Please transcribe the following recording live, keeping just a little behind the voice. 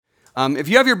If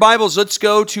you have your Bibles, let's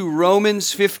go to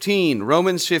Romans 15.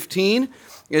 Romans 15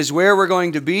 is where we're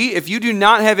going to be. If you do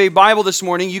not have a Bible this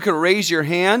morning, you can raise your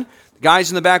hand. The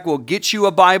guys in the back will get you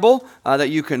a Bible that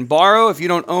you can borrow. If you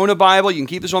don't own a Bible, you can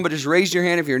keep this one, but just raise your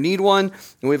hand if you need one.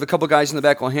 And we have a couple guys in the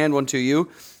back who will hand one to you.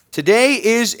 Today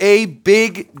is a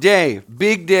big day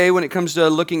when it comes to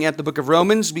looking at the book of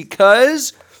Romans,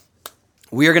 because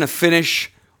we are going to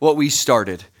finish what we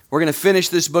started. We're going to finish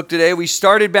this book today. We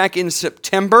started back in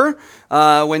September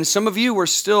when some of you were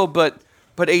still but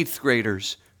 8th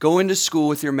graders going to school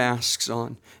with your masks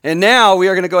on. And now we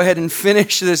are going to go ahead and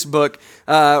finish this book.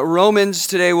 Romans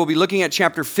today, we'll be looking at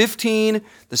chapter 15.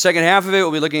 The second half of it,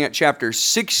 we'll be looking at chapter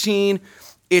 16.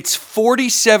 It's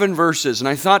 47 verses. And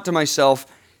I thought to myself,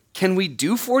 can we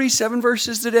do 47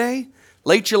 verses today?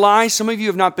 Late July, some of you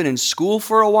have not been in school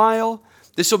for a while.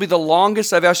 This will be the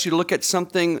longest I've asked you to look at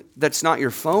something that's not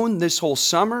your phone this whole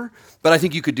summer, but I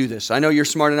think you could do this. I know you're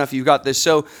smart enough, you've got this.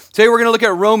 So today we're going to look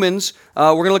at Romans.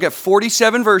 We're going to look at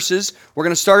 47 verses. We're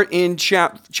going to start in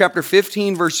chapter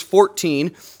 15, verse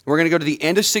 14. We're going to go to the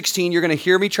end of 16. You're going to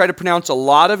hear me try to pronounce a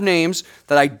lot of names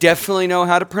that I definitely know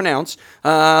how to pronounce.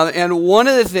 And one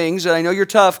of the things that I know you're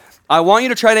tough, I want you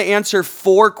to try to answer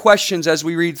 4 questions as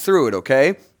we read through it,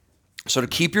 okay? So to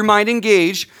keep your mind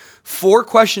engaged, 4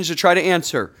 questions to try to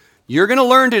answer. You're going to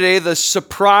learn today the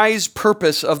surprise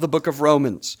purpose of the book of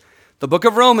Romans. The book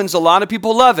of Romans, a lot of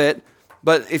people love it,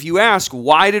 but if you ask,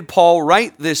 why did Paul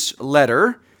write this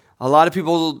letter? A lot of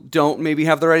people don't maybe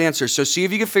have the right answer. So see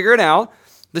if you can figure it out.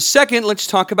 The second, let's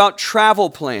talk about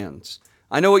travel plans.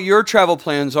 I know what your travel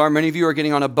plans are. Many of you are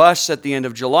getting on a bus at the end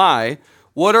of July.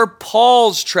 What are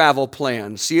Paul's travel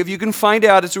plans? See if you can find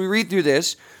out as we read through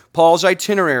this, Paul's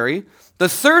itinerary. The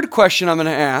third question I'm going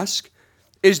to ask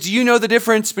is, do you know the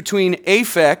difference between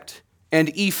affect and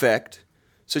effect?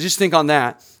 So just think on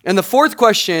that. And the fourth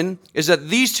question is that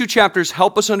these 2 chapters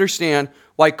help us understand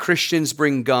why Christians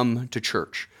bring gum to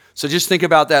church. So just think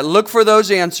about that. Look for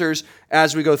those answers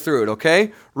as we go through it,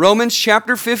 okay? Romans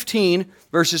chapter 15,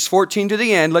 verses 14 to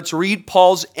the end. Let's read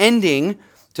Paul's ending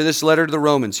to this letter to the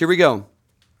Romans. Here we go.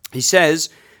 He says,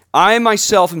 I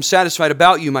myself am satisfied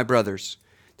about you, my brothers,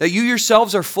 that you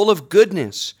yourselves are full of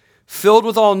goodness, filled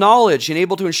with all knowledge, and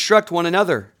able to instruct one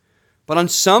another. But on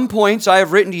some points I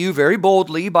have written to you very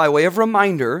boldly by way of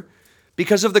reminder,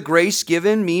 because of the grace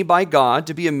given me by God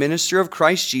to be a minister of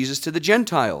Christ Jesus to the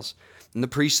Gentiles, in the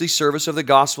priestly service of the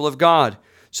gospel of God,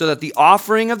 so that the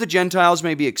offering of the Gentiles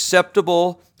may be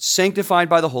acceptable, sanctified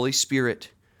by the Holy Spirit.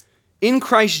 In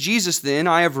Christ Jesus, then,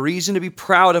 I have reason to be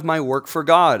proud of my work for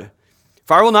God.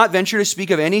 For I will not venture to speak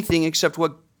of anything except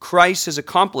what Christ has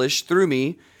accomplished through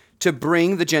me to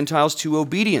bring the Gentiles to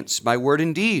obedience by word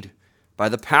and deed, by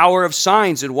the power of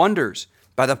signs and wonders,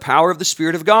 by the power of the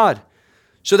Spirit of God,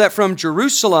 so that from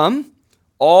Jerusalem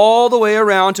all the way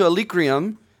around to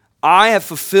Illyricum, I have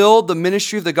fulfilled the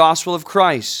ministry of the gospel of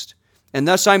Christ, and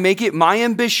thus I make it my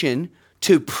ambition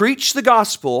to preach the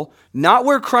gospel not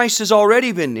where Christ has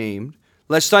already been named,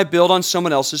 lest I build on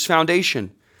someone else's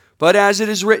foundation, but as it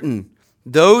is written,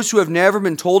 those who have never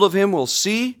been told of him will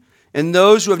see, and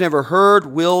those who have never heard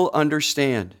will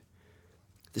understand.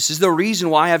 This is the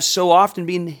reason why I have so often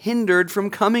been hindered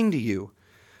from coming to you.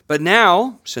 But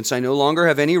now, since I no longer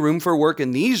have any room for work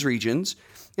in these regions,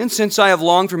 and since I have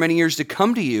longed for many years to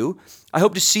come to you, I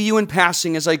hope to see you in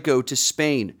passing as I go to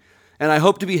Spain. And I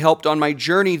hope to be helped on my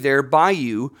journey there by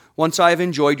you once I have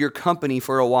enjoyed your company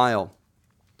for a while.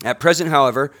 At present,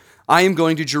 however, I am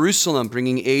going to Jerusalem,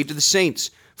 bringing aid to the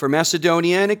saints. For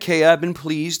Macedonia and Achaia have been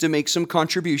pleased to make some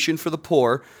contribution for the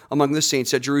poor among the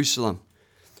saints at Jerusalem.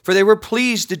 For they were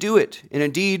pleased to do it, and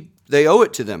indeed they owe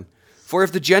it to them. For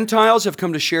if the Gentiles have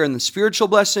come to share in the spiritual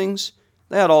blessings,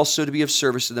 they ought also to be of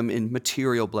service to them in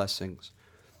material blessings.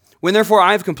 When therefore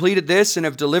I have completed this and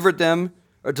have delivered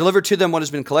to them what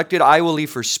has been collected, I will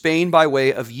leave for Spain by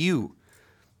way of you.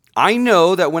 I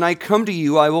know that when I come to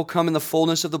you, I will come in the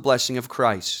fullness of the blessing of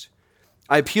Christ.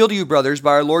 I appeal to you, brothers,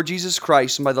 by our Lord Jesus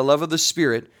Christ and by the love of the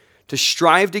Spirit, to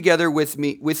strive together with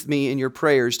me in your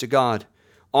prayers to God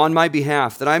on my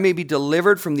behalf, that I may be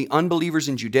delivered from the unbelievers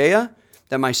in Judea,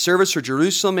 that my service for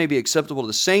Jerusalem may be acceptable to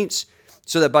the saints,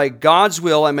 so that by God's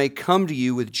will I may come to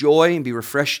you with joy and be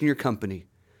refreshed in your company.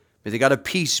 May the God of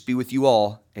peace be with you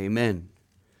all. Amen.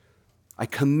 I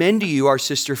commend to you our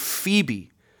sister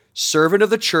Phoebe, servant of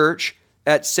the church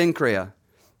at Cenchrea,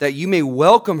 that you may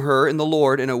welcome her in the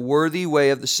Lord in a worthy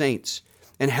way of the saints,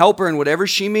 and help her in whatever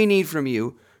she may need from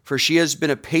you, for she has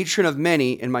been a patron of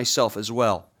many and myself as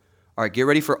well. All right, get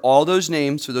ready for all those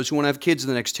names. For those who want to have kids in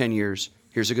the next 10 years,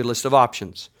 here's a good list of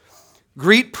options.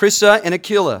 Greet Prisca and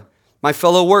Aquila, my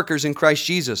fellow workers in Christ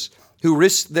Jesus, who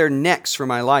risked their necks for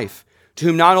my life, to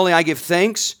whom not only I give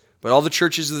thanks, but all the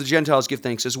churches of the Gentiles give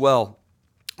thanks as well.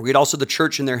 Greet also the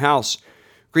church in their house.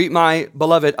 Greet my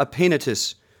beloved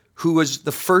Epaenetus, who was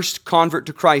the first convert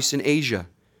to Christ in Asia.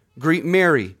 Greet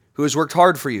Mary, who has worked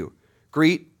hard for you.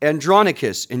 Greet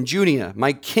Andronicus and Junia,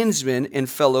 my kinsmen and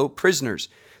fellow prisoners.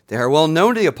 They are well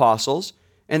known to the apostles,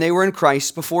 and they were in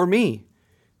Christ before me.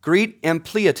 Greet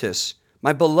Ampliatus,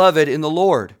 my beloved in the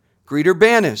Lord. Greet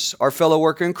Urbanus, our fellow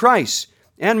worker in Christ,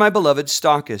 and my beloved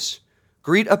Stachys.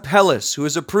 Greet Apelles, who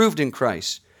is approved in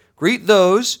Christ. Greet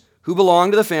those who belong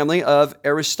to the family of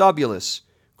Aristobulus.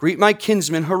 Greet my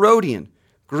kinsman Herodian.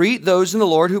 Greet those in the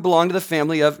Lord who belong to the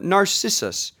family of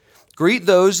Narcissus. Greet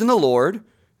those in the Lord,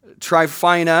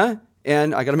 Tryphina,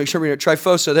 and I got to make sure we know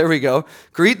Tryphosa, there we go.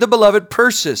 Greet the beloved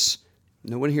Persis.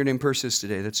 No one here named Persis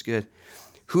today, that's good.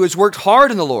 Who has worked hard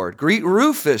in the Lord. Greet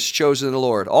Rufus, chosen in the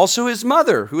Lord. Also his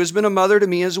mother, who has been a mother to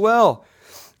me as well.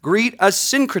 Greet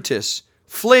Asyncritus,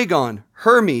 Phlegon,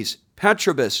 Hermes,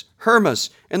 Patrobus, Hermas,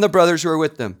 and the brothers who are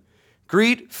with them.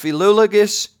 Greet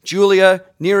Philologus, Julia,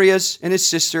 Nereus, and his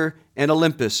sister, and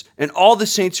Olympus, and all the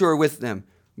saints who are with them.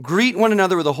 Greet one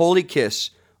another with a holy kiss.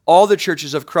 All the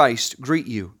churches of Christ greet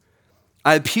you.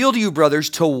 I appeal to you, brothers,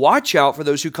 to watch out for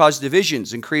those who cause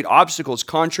divisions and create obstacles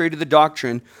contrary to the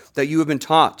doctrine that you have been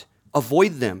taught.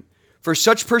 Avoid them, for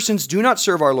such persons do not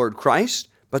serve our Lord Christ,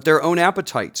 but their own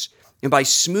appetites. And by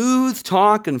smooth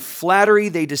talk and flattery,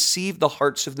 they deceive the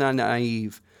hearts of the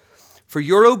naive. For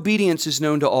your obedience is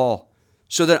known to all,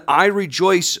 so that I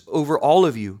rejoice over all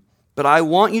of you. But I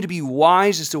want you to be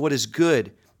wise as to what is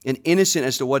good and innocent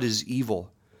as to what is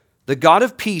evil. The God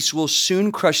of peace will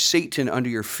soon crush Satan under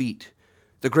your feet.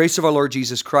 The grace of our Lord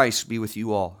Jesus Christ be with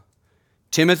you all.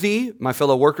 Timothy, my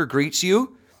fellow worker, greets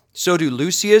you. So do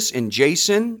Lucius and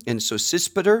Jason and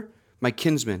Sosipater, my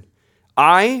kinsmen.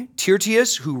 I,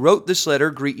 Tertius, who wrote this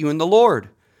letter, greet you in the Lord.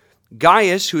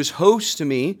 Gaius, who is host to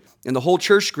me, and the whole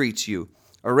church greets you.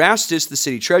 Erastus, the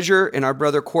city treasurer, and our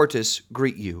brother Quartus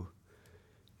greet you.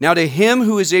 Now to him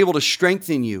who is able to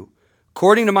strengthen you,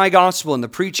 according to my gospel and the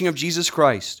preaching of Jesus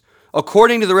Christ,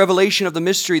 according to the revelation of the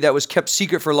mystery that was kept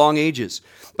secret for long ages,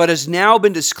 but has now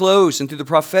been disclosed and through the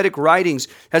prophetic writings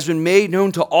has been made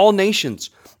known to all nations,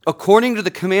 according to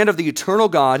the command of the eternal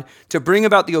God, to bring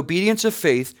about the obedience of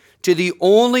faith, to the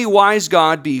only wise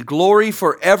God be glory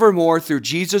forevermore through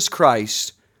Jesus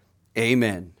Christ.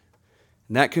 Amen.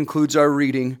 And that concludes our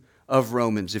reading of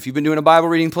Romans. If you've been doing a Bible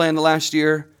reading plan the last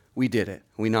year, we did it.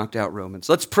 We knocked out Romans.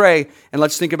 Let's pray and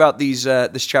let's think about this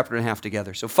chapter and a half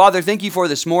together. So, Father, thank you for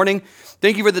this morning.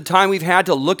 Thank you for the time we've had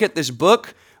to look at this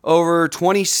book over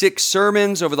 26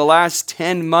 sermons over the last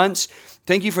 10 months.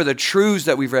 Thank you for the truths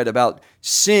that we've read about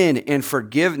sin and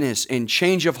forgiveness and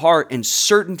change of heart and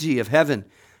certainty of heaven.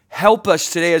 Help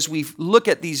us today as we look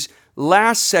at these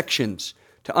last sections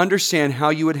to understand how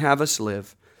you would have us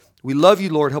live. We love you,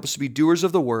 Lord. Help us to be doers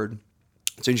of the word.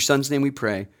 It's in your Son's name we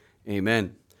pray.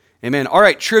 Amen. Amen. All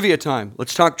right, trivia time.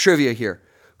 Let's talk trivia here.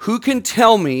 Who can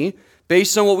tell me,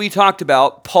 based on what we talked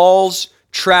about, Paul's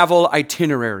travel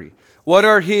itinerary? What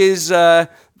are his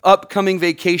upcoming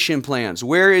vacation plans?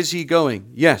 Where is he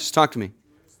going? Yes, talk to me.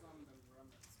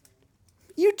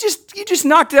 You just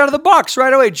knocked it out of the box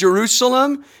right away.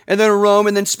 Jerusalem, and then Rome,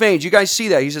 and then Spain. Do you guys see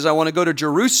that? He says, I want to go to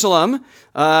Jerusalem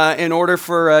in order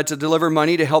to deliver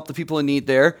money to help the people in need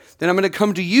there. Then I'm going to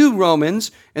come to you,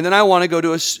 Romans, and then I want to go to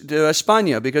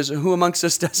España, because who amongst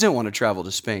us doesn't want to travel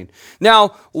to Spain?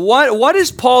 Now, what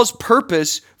is Paul's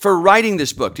purpose for writing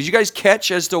this book? Did you guys catch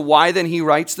as to why then he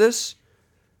writes this?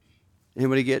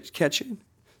 Anybody catch it?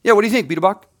 Yeah, what do you think, Peter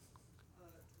Bach?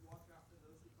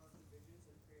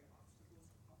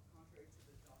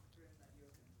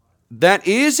 That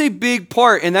is a big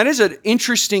part, and that is an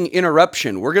interesting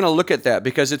interruption. We're going to look at that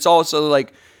because it's also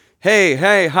like, hey,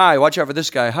 hi, watch out for this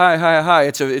guy. Hi.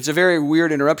 It's a very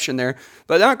weird interruption there,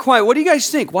 but not quite. What do you guys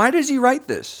think? Why does he write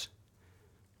this?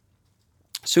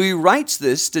 So he writes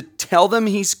this to tell them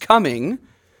he's coming.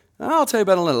 I'll tell you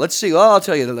about it in a little. Let's see. I'll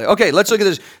tell you later. Okay, let's look at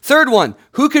this. Third one.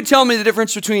 Who could tell me the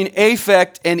difference between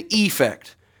affect and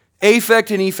effect?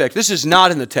 Affect and effect. This is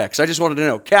not in the text. I just wanted to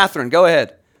know. Catherine, go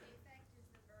ahead.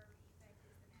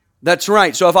 That's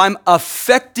right. So if I'm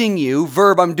affecting you,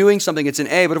 verb, I'm doing something, it's an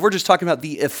A. But if we're just talking about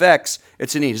the effects,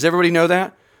 it's an E. Does everybody know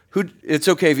that? It's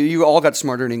okay if you all got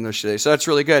smarter in English today, so that's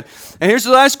really good. And here's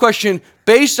the last question.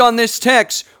 Based on this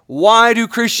text, why do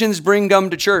Christians bring gum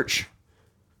to church?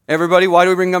 Everybody, why do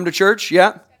we bring gum to church?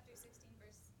 Yeah?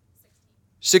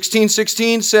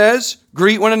 16:16 says,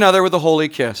 greet one another with a holy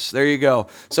kiss. There you go.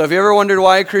 So if you ever wondered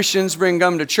why Christians bring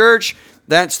gum to church,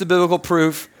 that's the biblical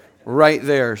proof right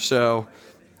there. So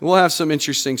We'll have some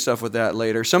interesting stuff with that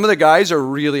later. Some of the guys are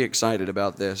really excited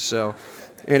about this. So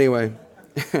anyway,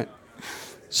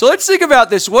 so let's think about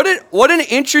this. What an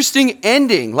interesting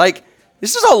ending. Like,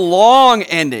 this is a long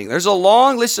ending. There's a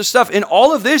long list of stuff, and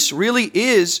all of this really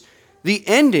is the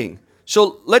ending.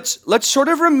 So let's sort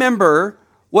of remember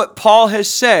what Paul has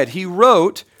said. He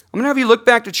wrote, I'm going to have you look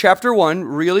back to chapter 1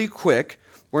 really quick.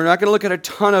 We're not going to look at a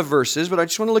ton of verses, but I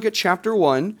just want to look at chapter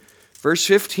 1, verse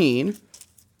 15.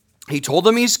 He told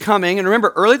them he's coming. And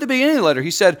remember, early at the beginning of the letter,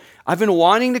 he said, I've been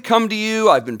wanting to come to you.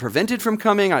 I've been prevented from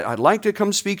coming. I'd like to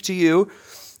come speak to you.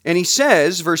 And he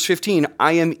says, verse 15,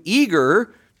 I am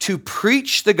eager to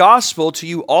preach the gospel to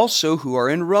you also who are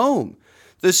in Rome.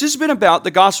 This has been about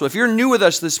the gospel. If you're new with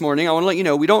us this morning, I want to let you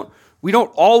know, we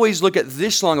don't always look at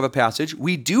this long of a passage.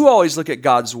 We do always look at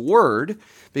God's word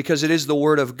because it is the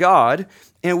word of God.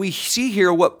 And we see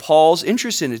here what Paul's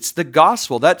interested in. It's the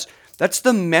gospel. That's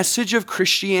the message of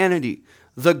Christianity,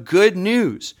 the good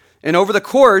news. And over the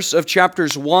course of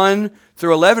chapters 1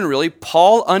 through 11, really,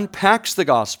 Paul unpacks the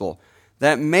gospel.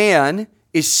 That man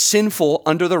is sinful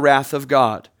under the wrath of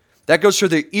God. That goes for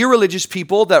the irreligious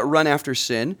people that run after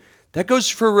sin. That goes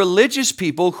for religious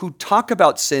people who talk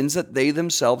about sins that they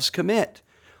themselves commit.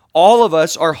 All of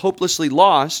us are hopelessly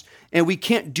lost, and we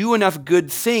can't do enough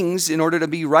good things in order to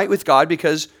be right with God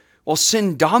because, well,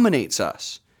 sin dominates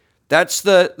us. That's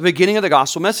the beginning of the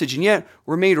gospel message. And yet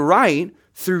we're made right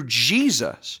through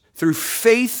Jesus, through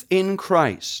faith in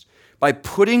Christ, by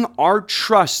putting our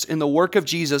trust in the work of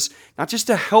Jesus, not just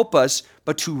to help us,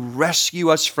 but to rescue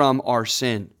us from our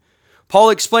sin. Paul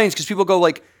explains, because people go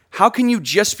like, how can you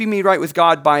just be made right with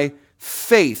God by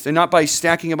faith and not by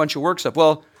stacking a bunch of works up?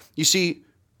 Well, you see,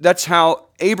 that's how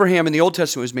Abraham in the Old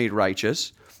Testament was made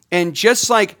righteous. And just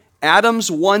like Adam's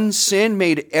one sin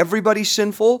made everybody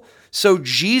sinful, so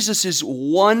Jesus'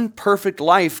 one perfect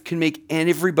life can make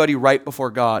everybody right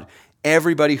before God,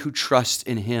 everybody who trusts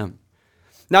in him.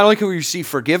 Not only can we receive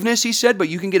forgiveness, he said, but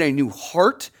you can get a new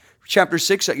heart. Chapter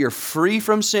 6, that you're free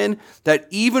from sin, that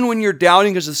even when you're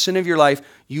doubting because of the sin of your life,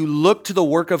 you look to the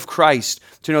work of Christ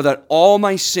to know that all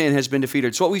my sin has been defeated.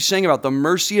 It's what we sang about, the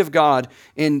mercy of God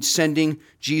in sending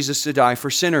Jesus to die for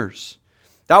sinners.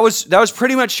 That was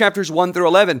pretty much chapters 1 through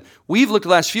 11. We've looked the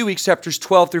last few weeks, chapters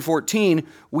 12 through 14.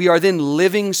 We are then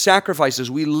living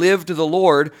sacrifices. We live to the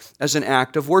Lord as an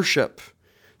act of worship.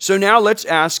 So now let's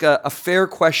ask a fair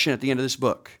question at the end of this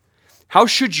book. How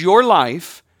should your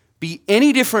life be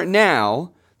any different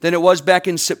now than it was back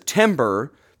in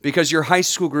September because your high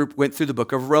school group went through the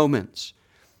book of Romans?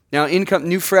 Now,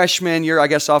 new freshmen, you're, I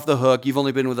guess, off the hook. You've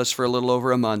only been with us for a little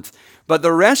over a month. But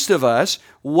the rest of us,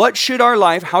 how should our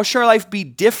life be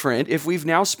different if we've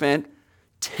now spent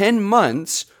 10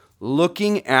 months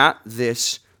looking at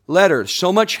this letter?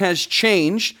 So much has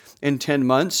changed in 10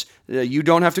 months. You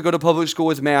don't have to go to public school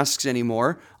with masks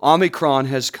anymore. Omicron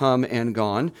has come and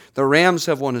gone. The Rams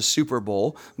have won a Super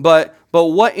Bowl. But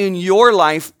what in your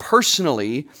life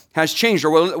personally has changed,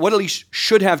 or what at least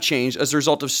should have changed as a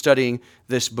result of studying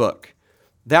this book?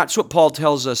 That's what Paul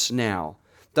tells us now.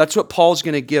 That's what Paul's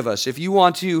going to give us. If you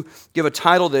want to give a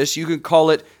title to this, you can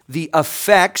call it The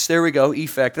Effects. There we go,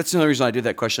 effect. That's the only reason I did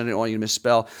that question. I didn't want you to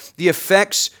misspell. The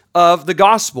Effects of the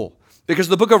Gospel. Because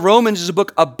the book of Romans is a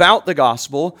book about the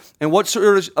gospel, and what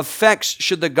sort of effects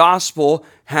should the gospel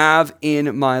have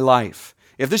in my life?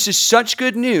 If this is such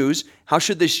good news, how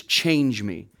should this change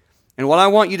me? And what I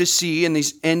want you to see in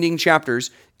these ending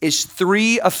chapters is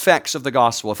 3 effects of the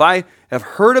gospel. If I have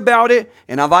heard about it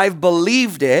and if I've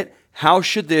believed it, how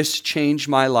should this change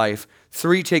my life?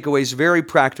 3 takeaways, very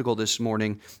practical this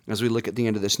morning as we look at the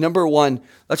end of this. Number 1,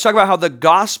 let's talk about how the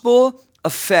gospel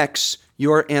affects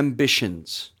your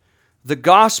ambitions. The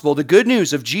gospel, the good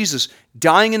news of Jesus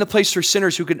dying in the place for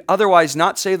sinners who could otherwise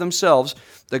not save themselves,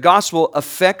 the gospel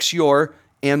affects your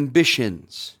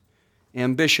ambitions.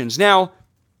 Ambitions. Now,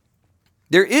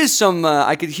 there is some,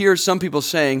 I could hear some people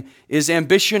saying, is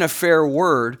ambition a fair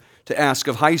word to ask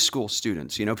of high school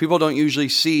students? You know, people don't usually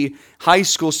see high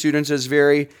school students as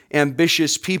very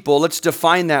ambitious people. Let's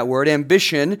define that word.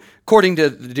 Ambition, according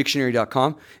to the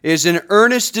dictionary.com, is an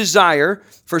earnest desire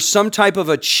for some type of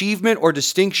achievement or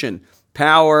distinction,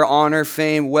 power, honor,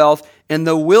 fame, wealth, and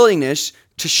the willingness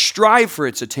to strive for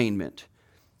its attainment.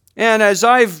 And as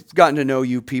I've gotten to know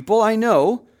you people, I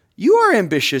know you are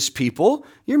ambitious people.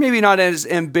 You're maybe not as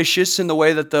ambitious in the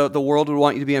way that the world would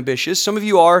want you to be ambitious. Some of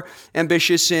you are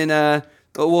ambitious in,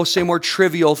 we'll say, more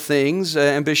trivial things,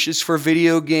 ambitious for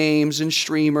video games and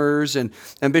streamers, and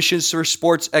ambitious for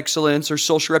sports excellence or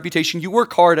social reputation. You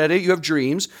work hard at it. You have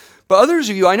dreams. But others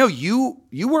of you, I know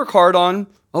you work hard on,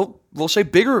 we'll say,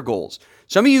 bigger goals.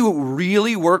 Some of you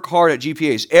really work hard at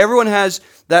GPAs. Everyone has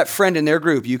that friend in their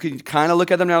group. You can kind of look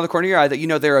at them out of the corner of your eye that you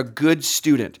know they're a good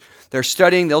student. They're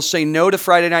studying. They'll say no to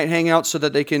Friday night hangouts so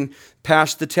that they can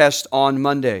pass the test on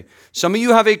Monday. Some of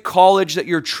you have a college that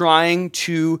you're trying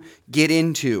to get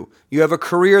into. You have a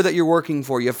career that you're working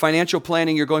for. You have financial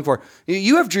planning you're going for.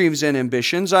 You have dreams and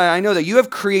ambitions. I know that. You have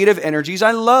creative energies.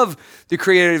 I love the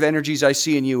creative energies I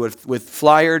see in you with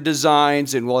flyer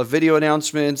designs, and we'll have video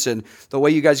announcements and the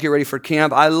way you guys get ready for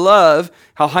camp. I love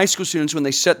how high school students, when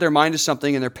they set their mind to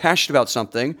something and they're passionate about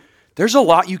something, there's a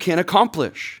lot you can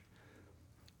accomplish.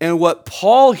 And what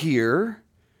Paul here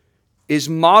is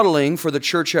modeling for the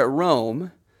church at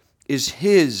Rome is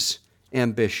his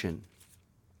ambition.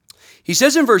 He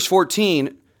says in verse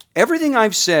 14, everything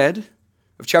I've said,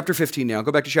 of chapter 15 now,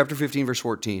 go back to chapter 15, verse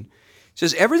 14. He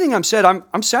says, everything I've said,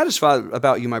 I'm satisfied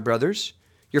about you, my brothers.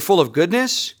 You're full of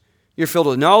goodness. You're filled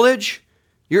with knowledge.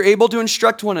 You're able to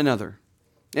instruct one another.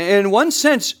 In one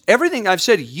sense, everything I've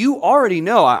said, you already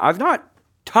know. I've not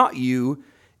taught you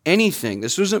anything.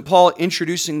 This wasn't Paul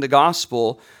introducing the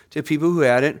gospel to people who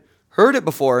hadn't heard it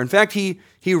before. In fact, he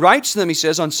writes to them, he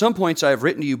says, on some points I have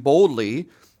written to you boldly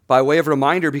by way of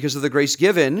reminder because of the grace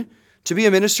given to be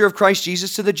a minister of Christ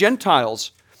Jesus to the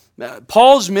Gentiles.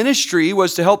 Paul's ministry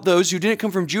was to help those who didn't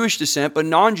come from Jewish descent but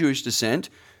non-Jewish descent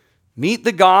meet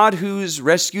the God who's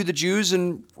rescued the Jews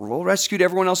and rescued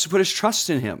everyone else who put his trust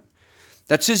in him.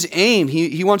 That's his aim.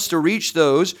 He wants to reach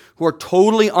those who are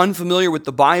totally unfamiliar with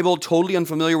the Bible, totally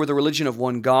unfamiliar with the religion of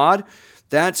one God.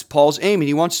 That's Paul's aim. And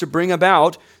he wants to bring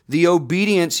about the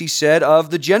obedience, he said,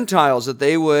 of the Gentiles, that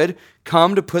they would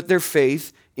come to put their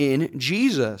faith in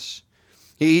Jesus.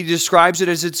 He describes it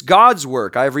as it's God's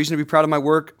work. I have reason to be proud of my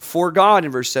work for God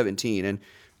in verse 17. And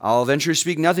I'll venture to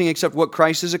speak nothing except what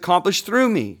Christ has accomplished through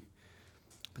me.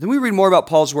 But then we read more about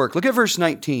Paul's work. Look at verse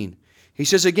 19. He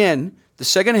says again, the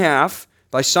second half,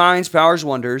 by signs, powers,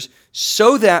 wonders,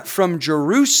 so that from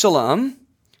Jerusalem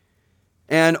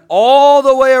and all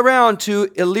the way around to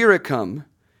Illyricum,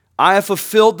 I have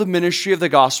fulfilled the ministry of the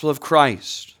gospel of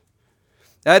Christ.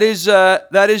 That is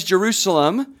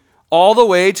Jerusalem all the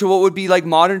way to what would be like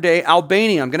modern day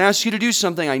Albania. I'm going to ask you to do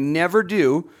something I never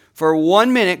do. For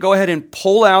 1 minute, go ahead and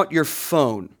pull out your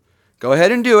phone. Go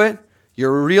ahead and do it.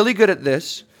 You're really good at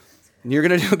this. And you're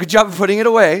going to do a good job of putting it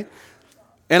away.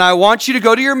 And I want you to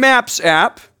go to your Maps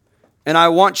app, and I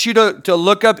want you to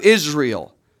look up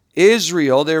Israel.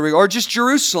 Israel, there we go. Or just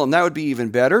Jerusalem. That would be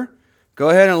even better. Go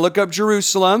ahead and look up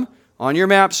Jerusalem on your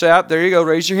Maps app. There you go.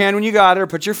 Raise your hand when you got it, or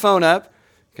put your phone up.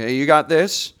 Okay, you got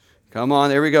this. Come on,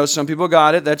 there we go. Some people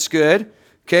got it. That's good.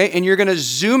 Okay, and you're going to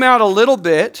zoom out a little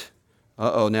bit.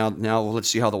 Now let's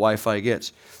see how the Wi-Fi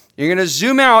gets. You're going to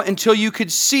zoom out until you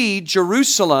could see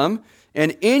Jerusalem.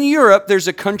 And in Europe, there's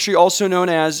a country also known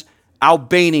as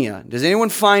Albania. Does anyone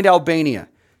find Albania?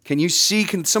 Can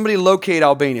somebody locate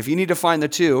Albania? If you need to find the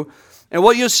two. And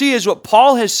what you'll see is what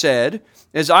Paul has said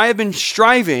is I have been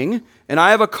striving and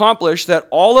I have accomplished that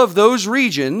all of those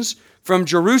regions from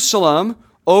Jerusalem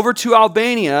over to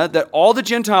Albania, that all the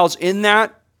Gentiles in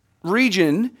that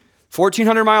region,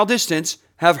 1,400 mile distance,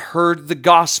 have heard the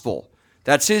gospel.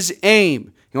 That's his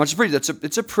aim. He wants to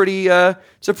it's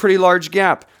a pretty large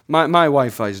gap. My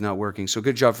Wi-Fi is not working, so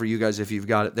good job for you guys if you've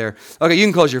got it there. Okay, you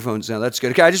can close your phones now. That's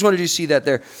good. Okay, I just wanted you to see that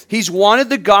there. He's wanted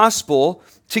the gospel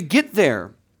to get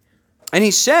there. And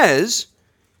he says,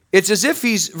 it's as if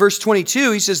verse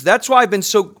 22, he says, that's why I've been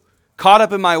so caught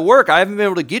up in my work. I haven't been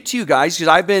able to get to you guys because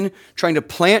I've been trying to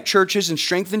plant churches and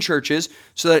strengthen churches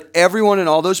so that everyone in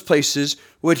all those places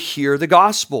would hear the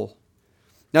gospel.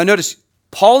 Now notice,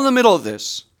 Paul in the middle of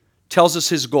this tells us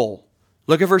his goal.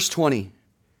 Look at verse 20.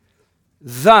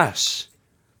 Thus,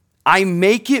 I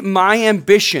make it my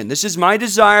ambition. This is my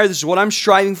desire. This is what I'm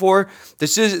striving for.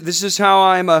 This is how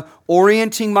I'm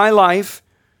orienting my life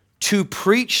to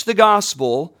preach the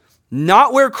gospel,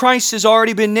 not where Christ has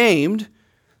already been named,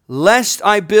 lest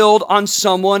I build on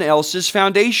someone else's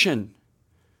foundation.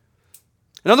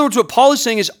 In other words, what Paul is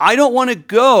saying is, I don't want to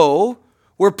go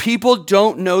where people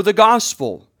don't know the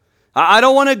gospel. I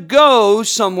don't want to go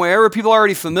somewhere where people are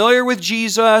already familiar with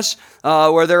Jesus,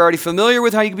 where they're already familiar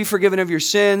with how you can be forgiven of your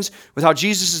sins, with how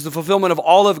Jesus is the fulfillment of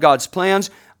all of God's plans.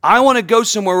 I want to go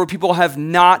somewhere where people have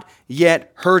not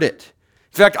yet heard it.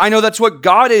 In fact, I know that's what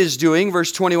God is doing.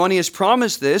 Verse 21, he has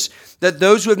promised this, that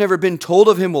those who have never been told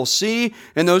of him will see,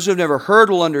 and those who have never heard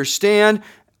will understand.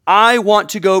 I want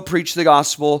to go preach the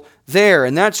gospel there.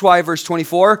 And that's why, verse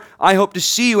 24, I hope to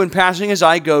see you in passing as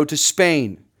I go to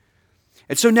Spain.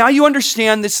 And so now you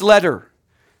understand this letter.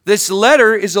 This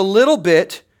letter is a little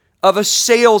bit of a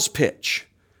sales pitch,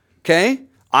 okay?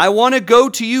 I want to go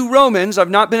to you, Romans. I've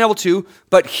not been able to,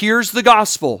 but here's the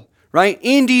gospel. right?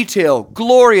 In detail,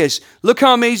 glorious. Look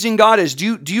how amazing God is.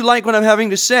 Do you like what I'm having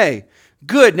to say?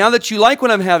 Good. Now that you like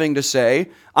what I'm having to say,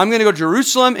 I'm going to go to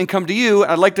Jerusalem and come to you.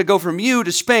 I'd like to go from you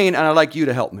to Spain, and I'd like you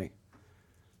to help me.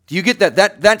 Do you get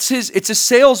that? That's it's a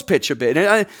sales pitch a bit.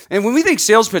 And when we think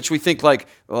sales pitch, we think like,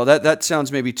 well, that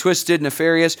sounds maybe twisted,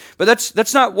 nefarious, but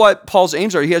that's not what Paul's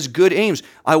aims are. He has good aims.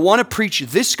 I want to preach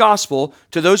this gospel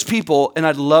to those people, and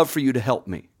I'd love for you to help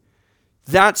me.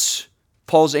 That's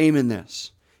Paul's aim in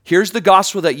this. Here's the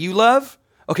gospel that you love.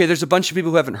 Okay, there's a bunch of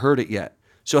people who haven't heard it yet,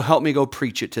 so help me go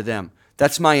preach it to them.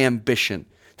 That's my ambition.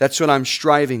 That's what I'm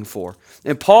striving for.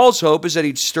 And Paul's hope is that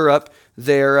he'd stir up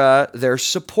their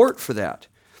support for that.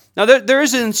 Now, there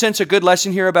is, in a sense, a good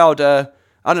lesson here about,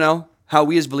 how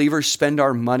we as believers spend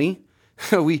our money.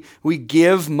 we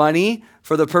give money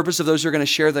for the purpose of those who are going to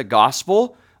share the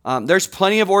gospel. There's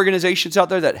plenty of organizations out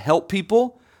there that help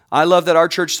people. I love that our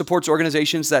church supports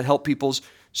organizations that help people's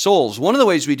souls. One of the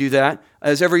ways we do that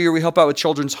is every year we help out with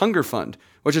Children's Hunger Fund,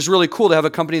 which is really cool to have a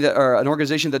company or an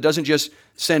organization that doesn't just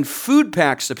send food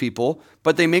packs to people,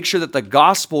 but they make sure that the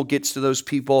gospel gets to those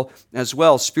people as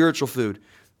well, spiritual food.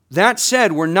 That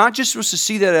said, we're not just supposed to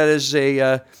see that as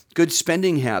a good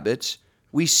spending habit.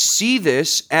 We see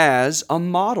this as a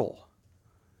model.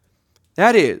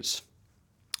 That is,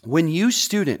 when you,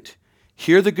 student,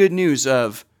 hear the good news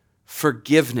of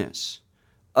forgiveness,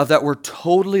 of that we're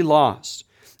totally lost,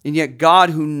 and yet God,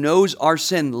 who knows our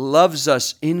sin, loves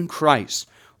us in Christ,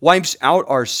 wipes out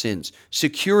our sins,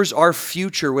 secures our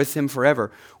future with Him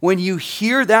forever. When you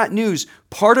hear that news,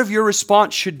 part of your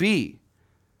response should be,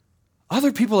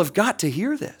 other people have got to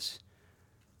hear this.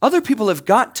 Other people have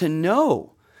got to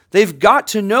know. They've got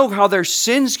to know how their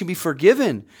sins can be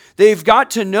forgiven. They've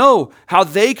got to know how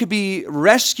they could be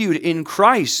rescued in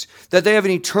Christ, that they have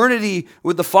an eternity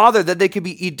with the Father, that they could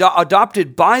be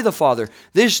adopted by the Father.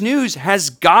 This news has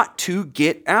got to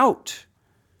get out.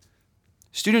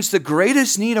 Students, the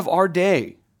greatest need of our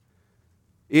day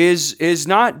is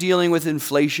not dealing with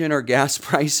inflation or gas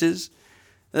prices.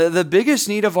 The biggest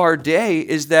need of our day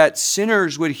is that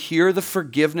sinners would hear the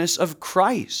forgiveness of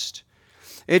Christ.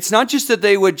 It's not just that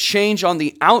they would change on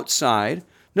the outside,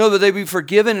 no, that they'd be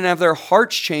forgiven and have their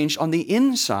hearts changed on the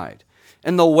inside.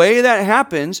 And the way that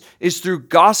happens is through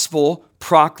gospel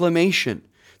proclamation.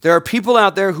 There are people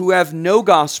out there who have no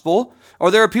gospel,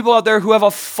 or there are people out there who have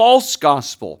a false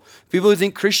gospel. People who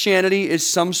think Christianity is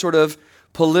some sort of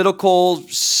political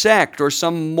sect or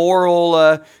some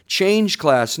moral change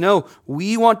class. No,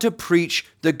 we want to preach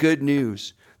the good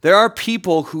news. There are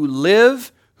people who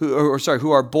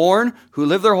who are born, who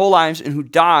live their whole lives, and who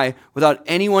die without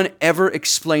anyone ever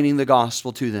explaining the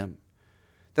gospel to them.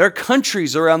 There are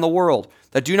countries around the world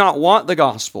that do not want the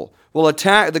gospel, will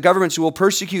attack the governments who will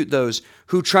persecute those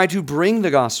who try to bring the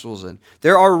gospels in.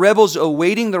 There are rebels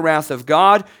awaiting the wrath of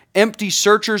God, empty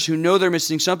searchers who know they're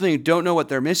missing something, who don't know what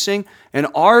they're missing. And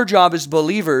our job as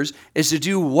believers is to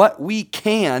do what we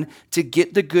can to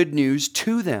get the good news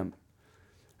to them.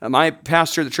 My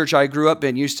pastor, the church I grew up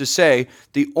in, used to say,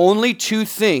 the only two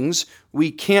things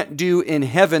we can't do in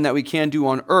heaven that we can do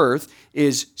on earth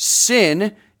is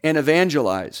sin and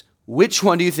evangelize. Which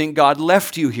one do you think God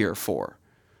left you here for?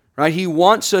 Right? He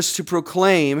wants us to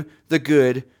proclaim the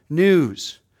good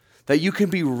news, that you can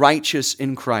be righteous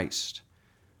in Christ,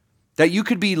 that you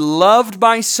could be loved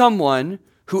by someone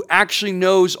who actually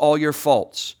knows all your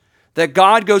faults, that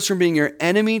God goes from being your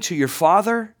enemy to your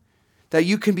Father, that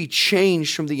you can be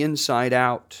changed from the inside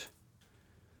out.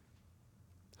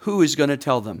 Who is going to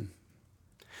tell them?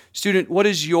 Student, what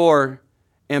is your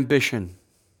ambition?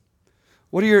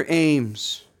 What are your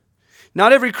aims?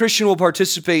 Not every Christian will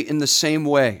participate in the same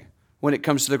way when it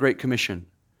comes to the Great Commission,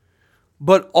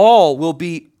 but all will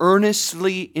be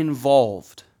earnestly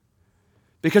involved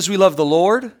because we love the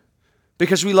Lord,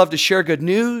 because we love to share good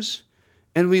news,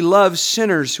 and we love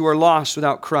sinners who are lost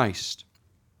without Christ.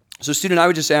 So, student, I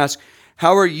would just ask,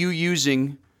 how are you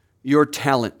using your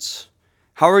talents?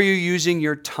 How are you using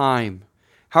your time?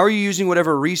 How are you using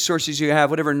whatever resources you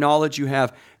have, whatever knowledge you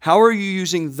have? How are you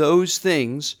using those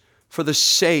things for the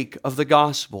sake of the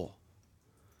gospel?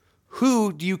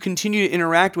 Who do you continue to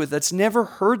interact with that's never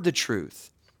heard the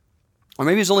truth? Or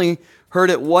maybe has only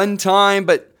heard it one time,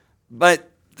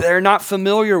 but they're not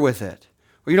familiar with it.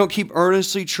 Or you don't keep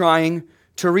earnestly trying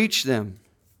to reach them.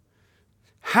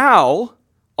 How,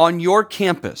 on your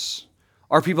campus,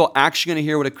 are people actually going to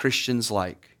hear what a Christian's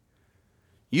like?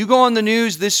 You go on the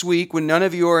news this week when none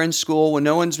of you are in school, when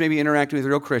no one's maybe interacting with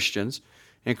real Christians,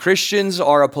 and Christians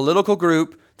are a political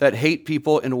group that hate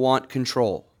people and want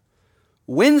control.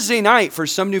 Wednesday night, for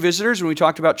some new visitors, when we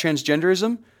talked about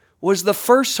transgenderism, was the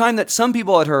first time that some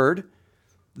people had heard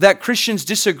that Christians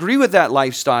disagree with that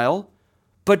lifestyle,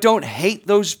 but don't hate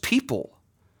those people.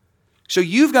 So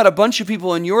you've got a bunch of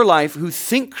people in your life who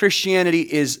think Christianity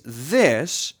is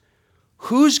this.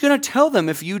 Who's going to tell them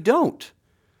if you don't?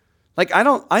 Like, I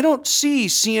don't see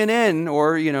CNN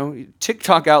or,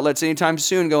 TikTok outlets anytime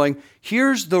soon going,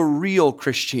 here's the real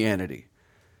Christianity.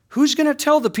 Who's going to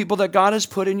tell the people that God has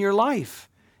put in your life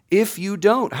if you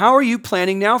don't? How are you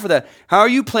planning now for that? How are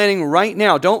you planning right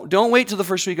now? Don't wait till the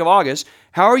first week of August.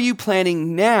 How are you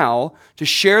planning now to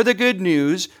share the good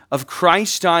news of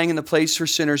Christ dying in the place for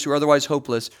sinners who are otherwise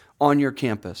hopeless on your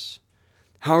campus?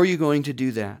 How are you going to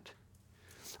do that?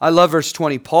 I love verse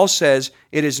 20. Paul says,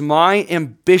 it is my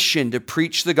ambition to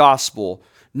preach the gospel,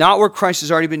 not where Christ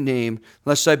has already been named,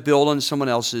 lest I build on someone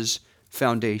else's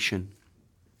foundation.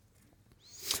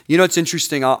 It's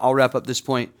interesting. I'll wrap up this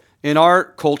point. In our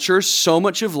culture, so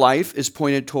much of life is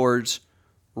pointed towards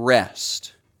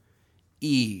rest,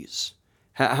 ease.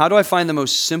 How do I find the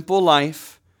most simple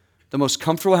life, the most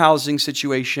comfortable housing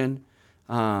situation?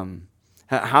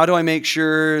 How do I make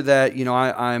sure that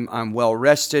I'm well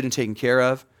rested and taken care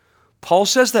of? Paul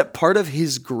says that part of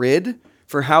his grid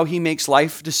for how he makes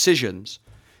life decisions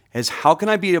is how can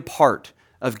I be a part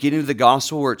of getting to the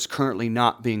gospel where it's currently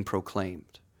not being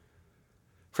proclaimed?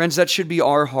 Friends, that should be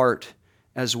our heart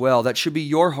as well. That should be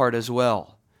your heart as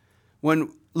well.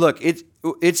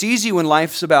 It's easy when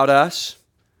life's about us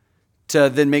to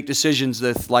then make decisions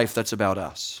with life that's about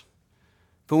us.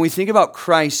 But when we think about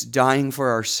Christ dying for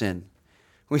our sin,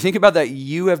 when we think about that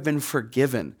you have been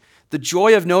forgiven, the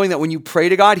joy of knowing that when you pray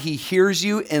to God, He hears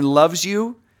you and loves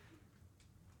you,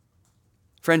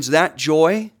 friends, that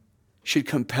joy should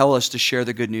compel us to share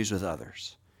the good news with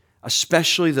others,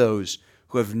 especially those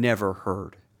who have never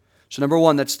heard. So number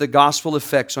one, that's the gospel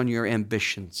effects on your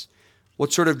ambitions.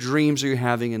 What sort of dreams are you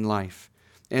having in life?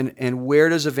 And where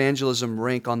does evangelism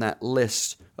rank on that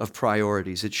list of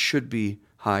priorities? It should be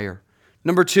higher.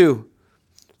 Number two,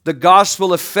 the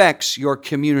gospel affects your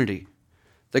community.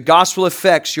 The gospel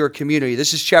affects your community.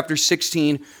 This is chapter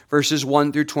 16, verses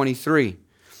 1 through 23.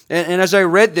 And as I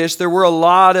read this, there were a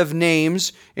lot of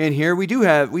names in here. We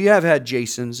have had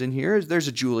Jasons in here. There's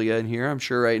a Julia in here, I'm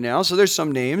sure, right now. So there's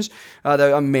some names.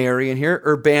 A Mary in here.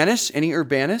 Urbanus. Any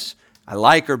Urbanus? I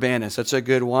like Urbanus. That's a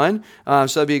good one. So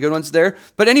that'd be a good one there.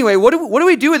 But anyway, what do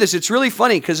we do with this? It's really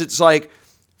funny because it's like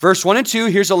verse 1 and 2.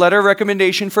 Here's a letter of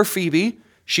recommendation for Phoebe.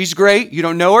 She's great. You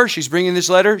don't know her. She's bringing this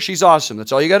letter. She's awesome.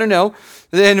 That's all you got to know.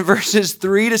 Then verses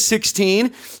 3 to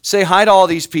 16, say hi to all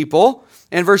these people.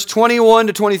 And verse 21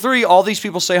 to 23, all these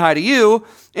people say hi to you.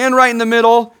 And right in the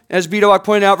middle, as Bidowak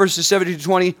pointed out, verses 17 to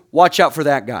 20, watch out for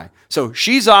that guy. So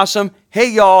she's awesome. Hey,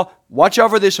 y'all, watch out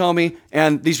for this homie.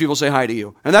 And these people say hi to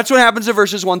you. And that's what happens in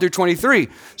verses 1 through 23.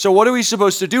 So what are we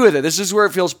supposed to do with it? This is where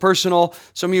it feels personal.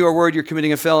 Some of you are worried you're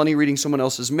committing a felony reading someone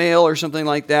else's mail or something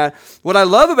like that. What I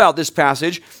love about this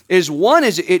passage is, one,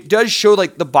 is it does show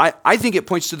like the Bible. I think it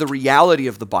points to the reality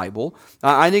of the Bible.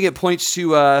 I think it points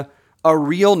to a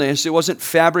realness. It wasn't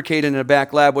fabricated in a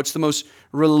back lab. What's the most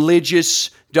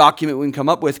religious document we can come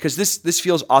up with? Because this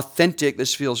feels authentic.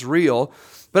 This feels real.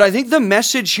 But I think the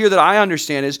message here that I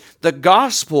understand is the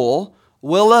gospel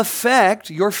will affect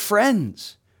your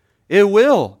friends. It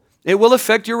will. It will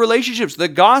affect your relationships. The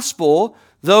gospel,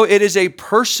 though it is a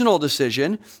personal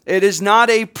decision, it is not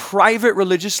a private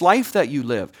religious life that you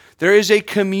live. There is a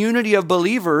community of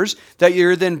believers that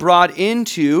you're then brought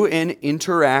into and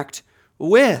interact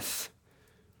with.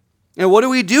 And what do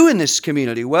we do in this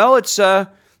community? Well,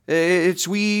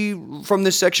 we from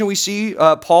this section we see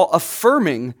Paul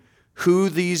affirming who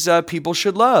these people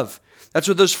should love. That's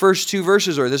what those first two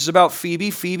verses are. This is about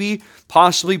Phoebe. Phoebe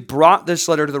possibly brought this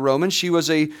letter to the Romans. She was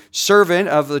a servant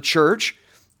of the church.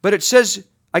 But it says,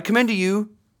 I commend to you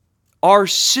our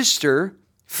sister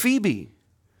Phoebe.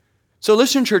 So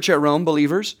listen, church at Rome,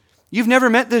 believers. You've never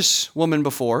met this woman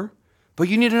before, but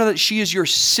you need to know that she is your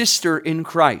sister in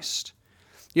Christ.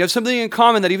 You have something in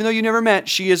common that even though you never met,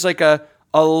 she is like a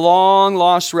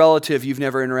long-lost relative you've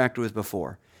never interacted with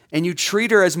before. And you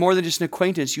treat her as more than just an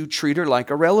acquaintance. You treat her like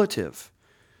a relative.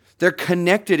 They're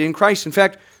connected in Christ. In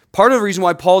fact, part of the reason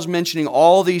why Paul's mentioning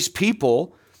all these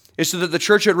people is so that the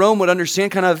church at Rome would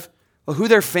understand kind of who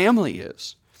their family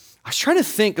is. I was trying to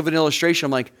think of an illustration.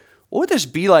 I'm like, what would this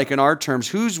be like in our terms?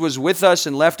 Who was with us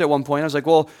and left at one point? I was like,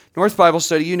 well, North Bible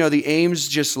Study, the Ames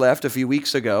just left a few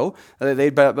weeks ago.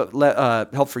 They'd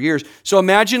helped for years. So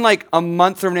imagine like a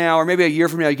month from now or maybe a year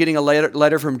from now, you're getting a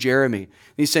letter from Jeremy.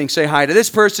 He's saying, say hi to this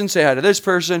person, say hi to this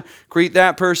person, greet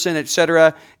that person,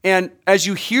 etc. And as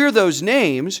you hear those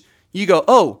names, you go,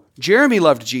 oh, Jeremy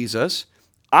loved Jesus.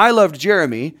 I loved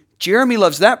Jeremy. Jeremy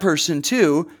loves that person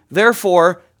too.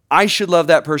 Therefore, I should love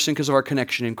that person because of our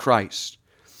connection in Christ.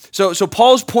 So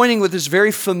Paul's pointing with this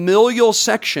very familial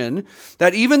section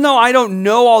that even though I don't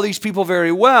know all these people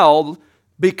very well,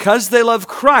 because they love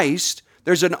Christ,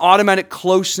 there's an automatic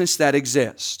closeness that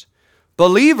exists.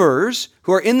 Believers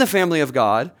who are in the family of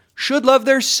God should love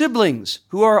their siblings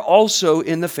who are also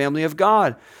in the family of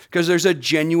God because there's a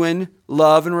genuine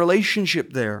love and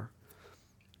relationship there.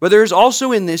 But there's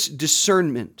also in this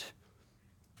discernment.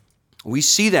 We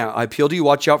see that. I appeal to you,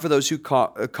 watch out for those who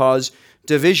cause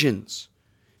divisions.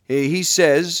 He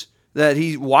says that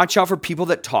watch out for people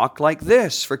that talk like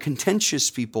this, for contentious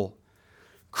people.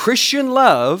 Christian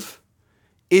love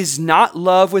is not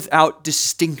love without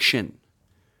distinction.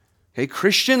 Okay,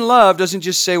 Christian love doesn't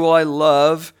just say, well, I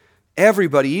love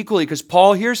everybody equally, because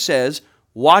Paul here says,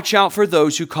 watch out for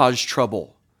those who cause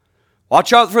trouble.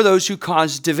 Watch out for those who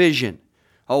cause division.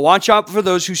 Watch out for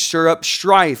those who stir up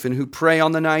strife and who prey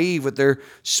on the naive with their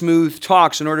smooth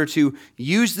talks in order to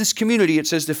use this community, it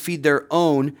says, to feed their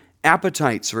own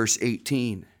appetites, verse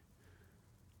 18.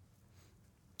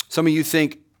 Some of you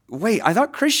think, wait, I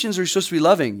thought Christians are supposed to be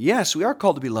loving. Yes, we are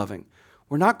called to be loving.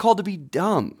 We're not called to be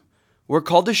dumb. We're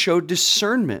called to show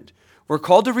discernment. We're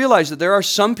called to realize that there are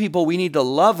some people we need to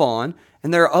love on,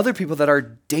 and there are other people that are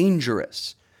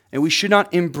dangerous, and we should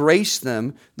not embrace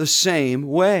them the same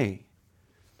way.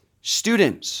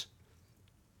 Students,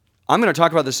 I'm going to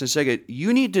talk about this in a second.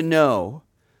 You need to know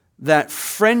that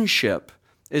friendship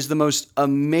is the most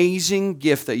amazing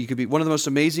gift that you could be, one of the most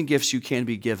amazing gifts you can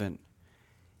be given.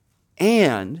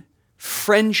 And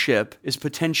friendship is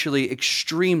potentially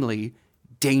extremely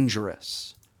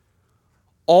dangerous.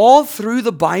 All through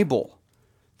the Bible,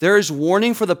 there is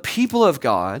warning for the people of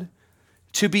God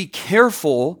to be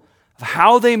careful of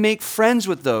how they make friends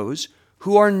with those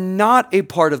who are not a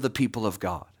part of the people of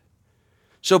God.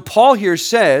 So Paul here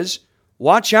says,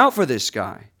 watch out for this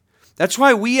guy. That's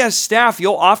why we as staff,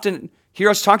 you'll often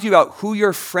hear us talk to you about who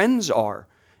your friends are.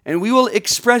 And we will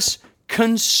express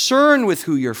concern with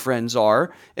who your friends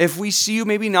are if we see you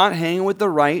maybe not hanging with the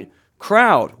right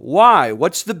crowd. Why?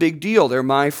 What's the big deal? They're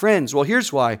my friends. Well,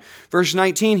 here's why. Verse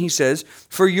 19, he says,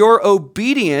 for your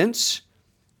obedience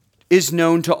is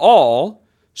known to all,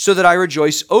 so that I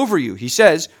rejoice over you. He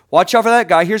says, watch out for that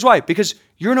guy. Here's why. Because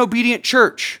you're an obedient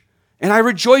church. And I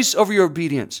rejoice over your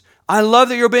obedience. I love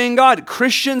that you're obeying God.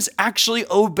 Christians actually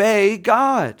obey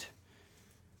God.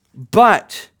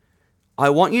 But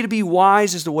I want you to be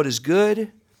wise as to what is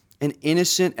good and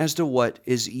innocent as to what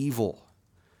is evil.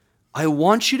 I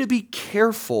want you to be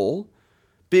careful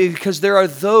because there are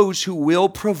those who will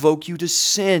provoke you to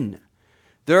sin.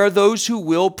 There are those who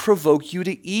will provoke you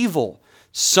to evil.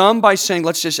 Some by saying,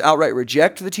 let's just outright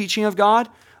reject the teaching of God.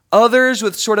 Others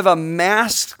with sort of a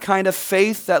masked kind of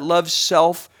faith that loves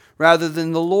self rather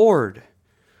than the Lord.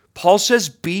 Paul says,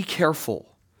 be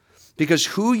careful, because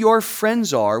who your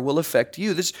friends are will affect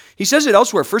you. He says it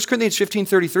elsewhere, 1 Corinthians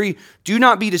 15:33, do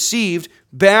not be deceived.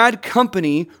 Bad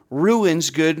company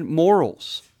ruins good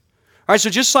morals. All right, so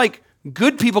just like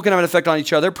good people can have an effect on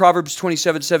each other, Proverbs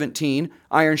 27:17,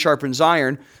 iron sharpens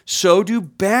iron, so do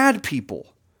bad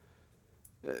people.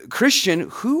 Christian,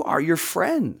 who are your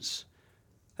friends?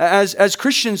 As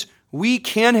Christians, we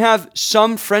can have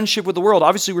some friendship with the world.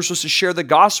 Obviously, we're supposed to share the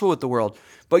gospel with the world.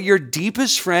 But your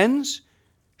deepest friends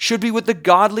should be with the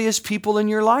godliest people in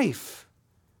your life.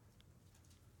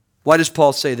 Why does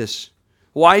Paul say this?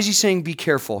 Why is he saying be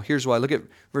careful? Here's why. Look at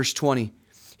verse 20.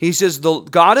 He says, the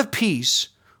God of peace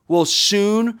will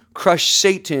soon crush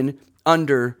Satan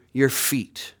under your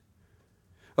feet.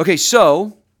 Okay,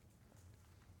 so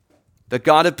the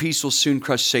God of peace will soon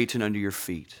crush Satan under your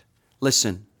feet.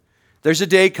 Listen. There's a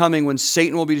day coming when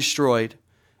Satan will be destroyed,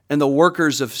 and the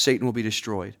workers of Satan will be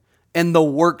destroyed, and the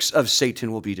works of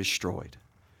Satan will be destroyed.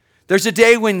 There's a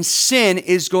day when sin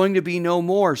is going to be no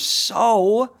more.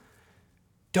 So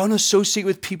don't associate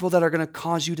with people that are going to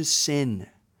cause you to sin,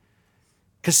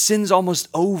 because sin's almost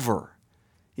over.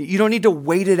 You don't need to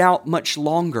wait it out much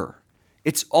longer.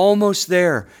 It's almost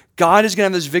there. God is going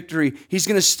to have this victory. He's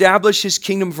going to establish his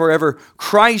kingdom forever.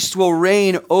 Christ will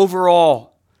reign over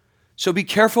all. So be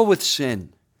careful with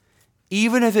sin,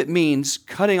 even if it means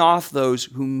cutting off those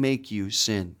who make you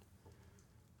sin.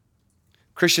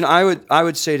 Christian, I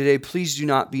would say today, please do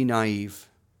not be naive.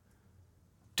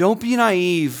 Don't be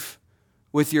naive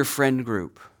with your friend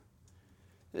group.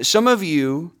 Some of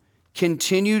you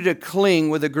continue to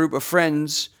cling with a group of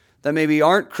friends that maybe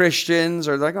aren't Christians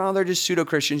or like, oh, they're just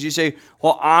pseudo-Christians. You say,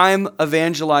 well, I'm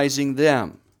evangelizing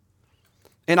them.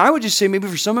 And I would just say, maybe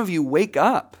for some of you, wake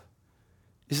up.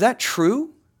 Is that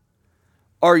true?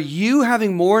 Are you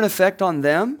having more an effect on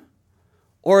them,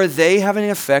 or are they having an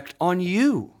effect on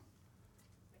you?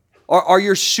 Are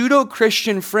your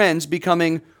pseudo-Christian friends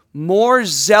becoming more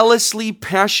zealously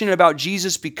passionate about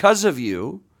Jesus because of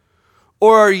you?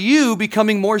 Or are you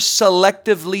becoming more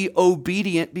selectively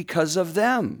obedient because of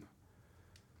them?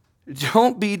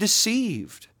 Don't be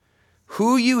deceived.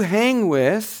 Who you hang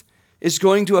with is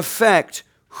going to affect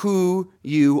who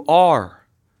you are.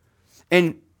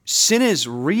 And sin is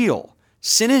real.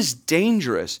 Sin is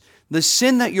dangerous. The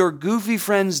sin that your goofy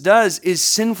friends does is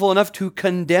sinful enough to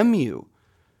condemn you.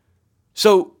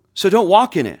 So don't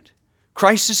walk in it.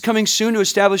 Christ is coming soon to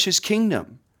establish his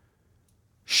kingdom.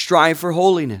 Strive for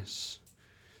holiness.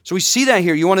 So we see that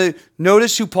here. You want to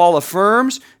notice who Paul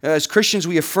affirms. As Christians,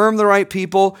 we affirm the right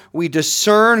people. We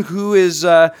discern who is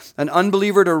an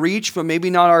unbeliever to reach, but maybe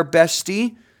not our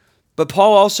bestie. But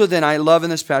Paul also then, I love in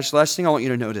this passage, last thing I want you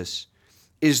to notice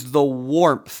is the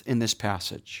warmth in this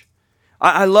passage.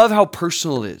 I love how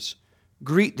personal it is.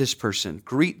 Greet this person.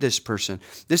 Greet this person.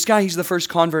 This guy, he's the first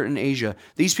convert in Asia.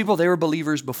 These people, they were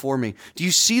believers before me. Do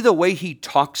you see the way he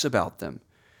talks about them?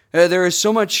 There is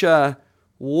so much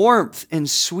warmth and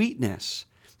sweetness.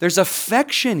 There's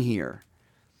affection here.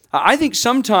 I think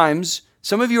sometimes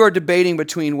some of you are debating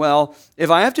between, well, if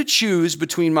I have to choose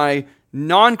between my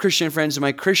non-Christian friends and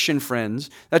my Christian friends,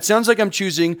 that sounds like I'm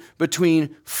choosing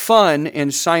between fun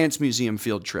and science museum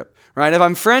field trip, right? If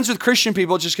I'm friends with Christian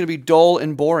people, it's just going to be dull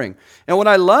and boring. And what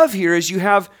I love here is you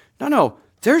have,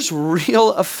 there's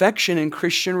real affection in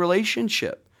Christian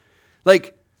relationship.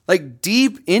 Like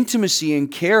deep intimacy and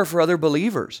care for other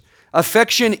believers.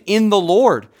 Affection in the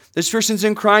Lord. This person's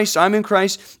in Christ, I'm in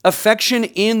Christ. Affection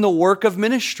in the work of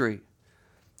ministry.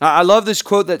 I love this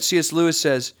quote that C.S. Lewis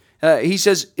says. He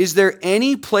says, "Is there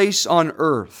any place on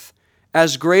earth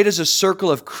as great as a circle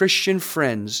of Christian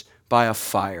friends by a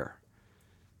fire?"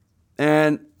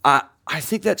 And I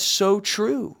think that's so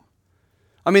true.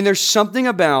 I mean, there's something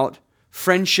about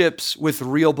friendships with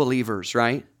real believers,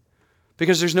 right?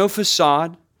 Because there's no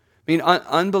facade. I mean,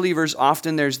 unbelievers,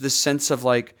 often there's this sense of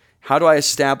like, how do I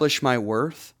establish my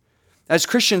worth? As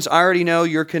Christians, I already know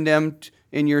you're condemned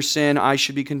in your sin. I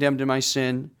should be condemned in my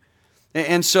sin.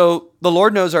 And so the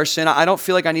Lord knows our sin. I don't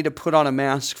feel like I need to put on a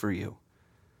mask for you,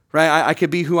 right? I could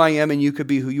be who I am and you could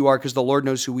be who you are because the Lord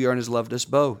knows who we are and has loved us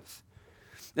both.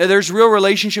 There's real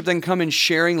relationship that can come in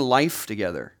sharing life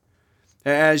together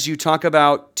as you talk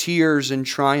about tears and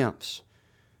triumphs.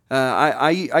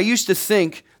 I used to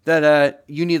think that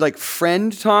you need like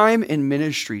friend time and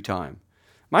ministry time.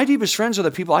 My deepest friends are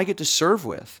the people I get to serve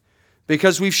with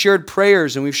because we've shared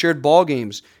prayers and we've shared ball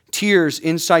games, tears,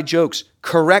 inside jokes,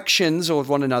 corrections with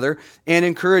one another, and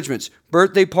encouragements,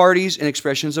 birthday parties, and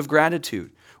expressions of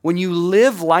gratitude. When you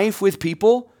live life with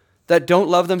people that don't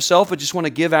love themselves but just want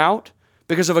to give out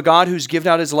because of a God who's given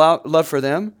out his love for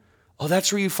them,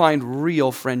 that's where you find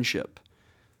real friendship.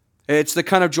 It's the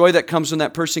kind of joy that comes when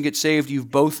that person gets saved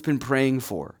you've both been praying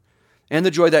for, and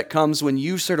the joy that comes when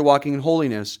you've started walking in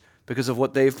holiness because of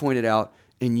what they've pointed out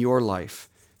in your life.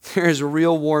 There is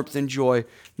real warmth and joy.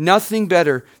 Nothing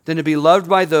better than to be loved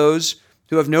by those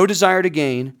who have no desire to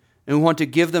gain and who want to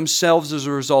give themselves as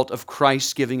a result of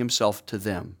Christ giving himself to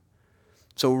them.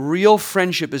 So real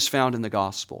friendship is found in the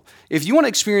gospel. If you want to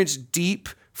experience deep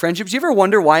friendships, you ever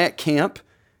wonder why at camp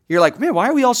you're like, man, why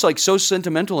are we all so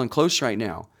sentimental and close right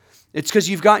now? It's because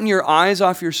you've gotten your eyes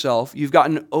off yourself. You've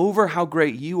gotten over how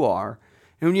great you are.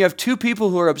 And when you have two people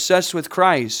who are obsessed with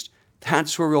Christ,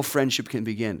 that's where real friendship can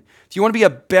begin. If you want to be a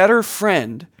better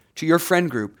friend to your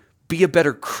friend group, be a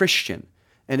better Christian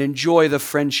and enjoy the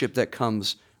friendship that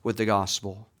comes with the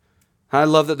gospel. I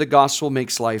love that the gospel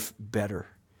makes life better.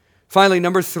 Finally,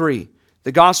 number 3,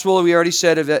 the gospel, we already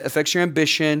said, affects your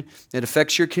ambition. It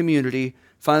affects your community.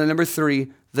 Finally, number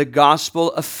 3, the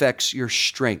gospel affects your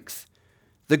strength.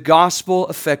 The gospel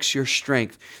affects your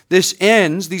strength. This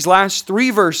ends, these last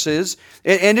 3 verses,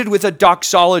 it ended with a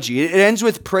doxology. It ends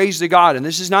with praise to God. And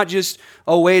this is not just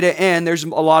a way to end. There's a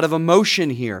lot of emotion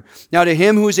here. Now to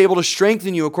him who is able to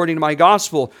strengthen you according to my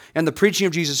gospel and the preaching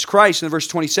of Jesus Christ, in verse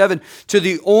 27, to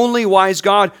the only wise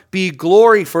God be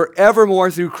glory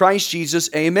forevermore through Christ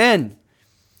Jesus. Amen.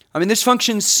 I mean, this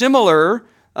functions similar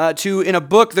to in a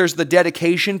book, there's the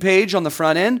dedication page on the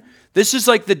front end. This is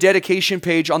like the dedication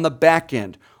page on the back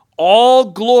end. All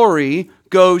glory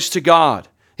goes to God.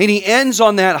 And he ends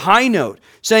on that high note,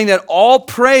 saying that all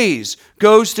praise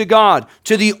goes to God.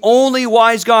 To the only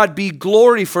wise God be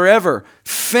glory forever.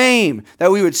 Fame,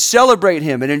 that we would celebrate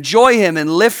him and enjoy him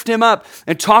and lift him up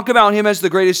and talk about him as the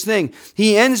greatest thing.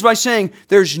 He ends by saying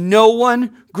there's no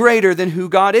one greater than who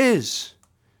God is.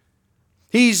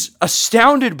 He's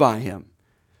astounded by him.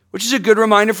 which is a good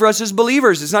reminder for us as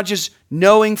believers. It's not just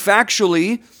knowing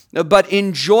factually, but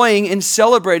enjoying and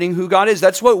celebrating who God is.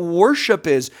 That's what worship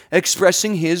is,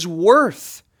 expressing his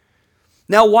worth.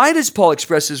 Now, why does Paul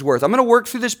express his worth? I'm going to work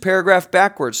through this paragraph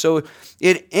backwards. So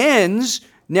it ends,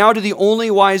 now to the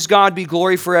only wise God be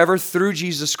glory forever through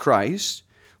Jesus Christ.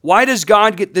 Why does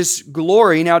God get this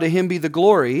glory? Now to him be the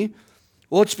glory.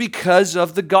 Well, it's because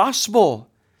of the gospel.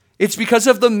 It's because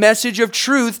of the message of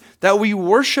truth that we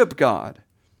worship God.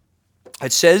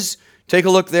 It says, take a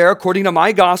look there, according to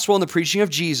my gospel and the preaching of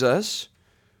Jesus,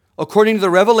 according to the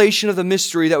revelation of the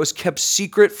mystery that was kept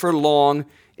secret for long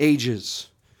ages.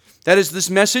 That is, this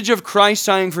message of Christ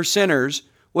dying for sinners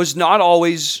was not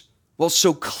always,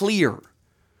 so clear.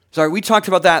 Sorry, we talked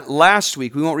about that last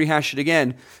week. We won't rehash it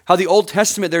again. How the Old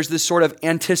Testament, there's this sort of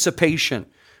anticipation.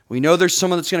 We know there's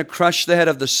someone that's going to crush the head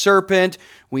of the serpent.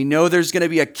 We know there's going to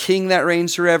be a king that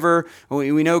reigns forever.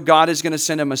 We know God is going to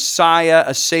send a Messiah,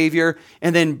 a Savior.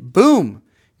 And then boom,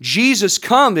 Jesus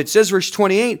comes. It says, verse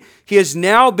 28, he has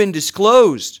now been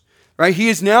disclosed, right? He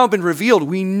has now been revealed.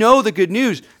 We know the good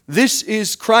news. This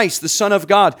is Christ, the Son of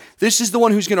God. This is the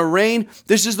one who's going to reign.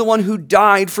 This is the one who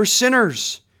died for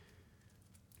sinners.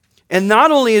 And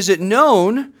not only is it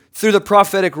known through the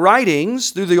prophetic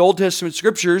writings, through the Old Testament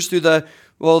scriptures, through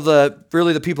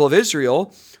the people of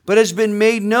Israel, but has been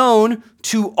made known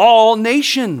to all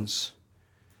nations.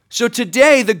 So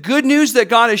today, the good news that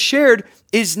God has shared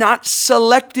is not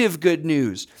selective good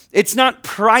news. It's not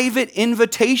private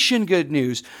invitation good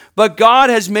news, but God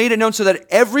has made it known so that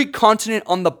every continent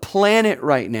on the planet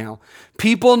right now,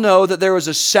 people know that there was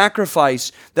a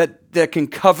sacrifice that can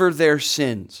cover their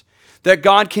sins. That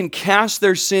God can cast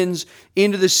their sins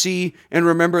into the sea and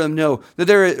remember them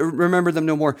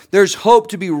no more. There's hope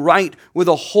to be right with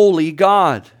a holy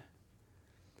God.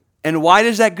 And why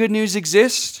does that good news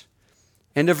exist?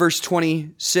 End of verse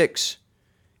 26.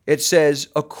 It says,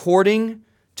 according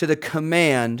to the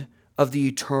command of the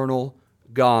eternal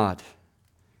God.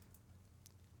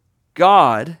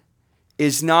 God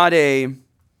is not a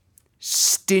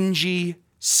stingy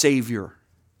Savior.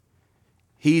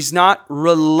 He's not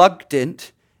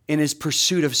reluctant in his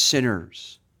pursuit of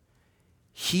sinners.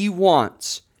 He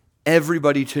wants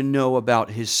everybody to know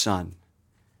about his Son.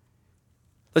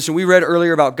 Listen, we read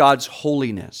earlier about God's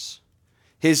holiness,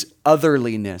 his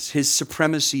otherliness, his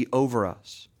supremacy over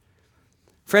us.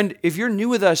 Friend, if you're new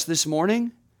with us this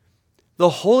morning, the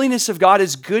holiness of God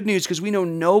is good news because we know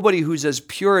nobody who's as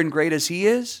pure and great as he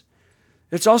is.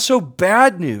 It's also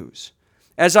bad news.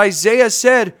 As Isaiah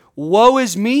said, woe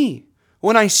is me.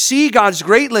 When I see God's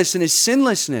greatness and his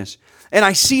sinlessness, and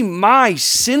I see my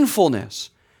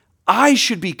sinfulness, I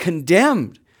should be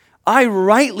condemned. I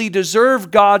rightly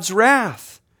deserve God's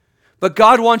wrath. But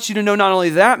God wants you to know not only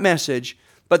that message,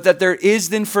 but that there is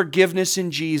then forgiveness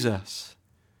in Jesus.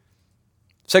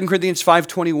 2 Corinthians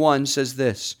 5:21 says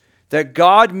this, that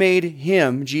God made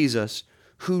him, Jesus,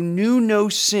 who knew no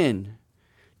sin,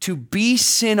 to be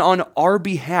sin on our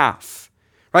behalf.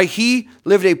 Right? He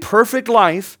lived a perfect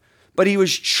life, but he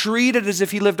was treated as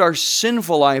if he lived our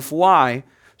sinful life. Why?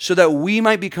 So that we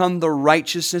might become the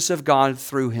righteousness of God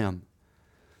through him.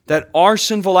 That our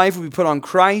sinful life would be put on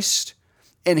Christ,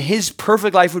 and his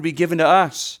perfect life would be given to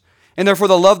us. And therefore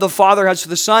the love the Father has for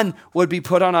the Son would be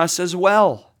put on us as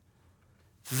well.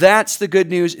 That's the good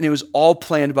news, and it was all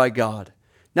planned by God.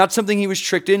 Not something he was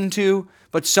tricked into,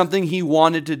 but something he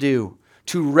wanted to do,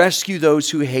 to rescue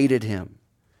those who hated him,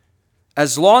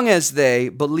 as long as they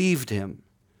believed him.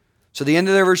 So the end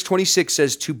of their verse 26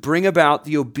 says, to bring about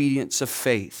the obedience of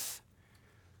faith.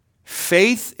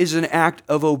 Faith is an act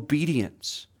of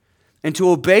obedience. And to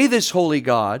obey this holy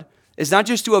God is not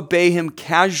just to obey him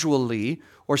casually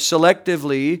or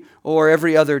selectively or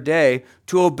every other day.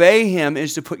 To obey him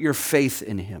is to put your faith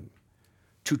in him,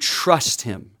 to trust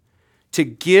him, to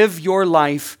give your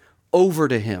life over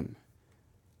to him.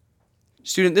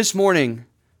 Student, this morning,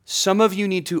 some of you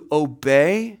need to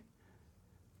obey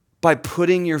by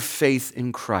putting your faith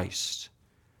in Christ,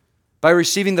 by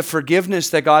receiving the forgiveness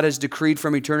that God has decreed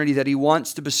from eternity that he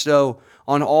wants to bestow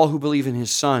on all who believe in his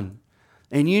Son.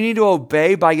 And you need to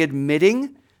obey by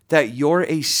admitting that you're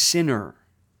a sinner,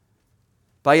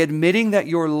 by admitting that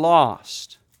you're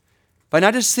lost, by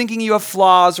not just thinking you have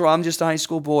flaws or I'm just a high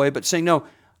school boy, but saying, no,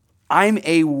 I'm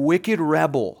a wicked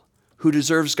rebel who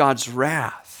deserves God's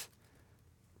wrath,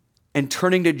 and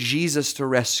turning to Jesus to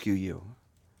rescue you.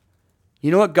 You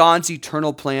know what God's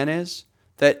eternal plan is?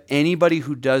 That anybody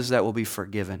who does that will be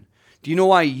forgiven. Do you know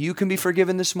why you can be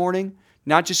forgiven this morning?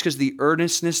 Not just because of the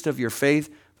earnestness of your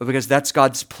faith, but because that's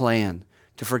God's plan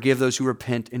to forgive those who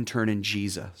repent and turn in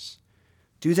Jesus.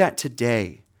 Do that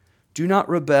today. Do not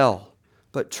rebel.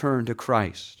 but turn to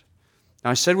Christ.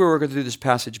 Now, I said we were going to do this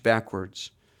passage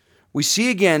backwards. We see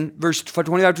again, verse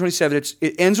 25-27,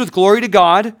 it ends with glory to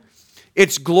God.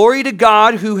 It's glory to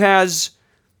God who has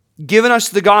given us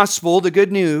the gospel, the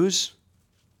good news.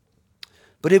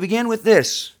 But it began with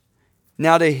this.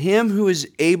 Now to him who is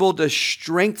able to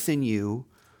strengthen you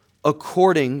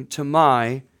according to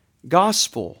my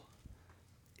gospel.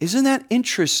 Isn't that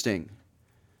interesting?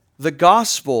 The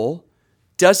gospel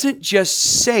doesn't just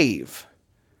save.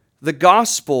 The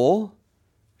gospel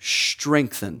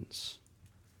strengthens.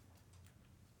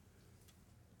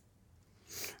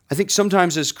 I think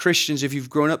sometimes as Christians, if you've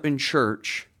grown up in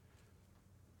church,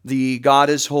 the God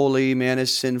is holy, man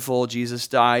is sinful, Jesus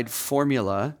died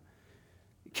formula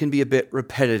can be a bit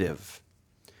repetitive.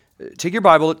 Take your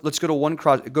Bible, let's go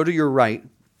to go to your right,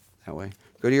 that way.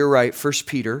 Go to your right, 1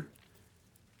 Peter.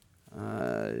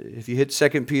 If you hit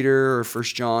 2 Peter or 1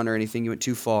 John or anything, you went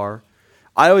too far.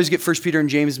 I always get 1 Peter and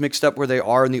James mixed up where they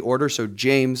are in the order, so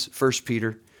James, 1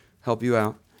 Peter, help you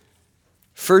out.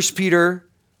 1 Peter,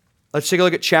 let's take a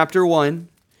look at chapter 1.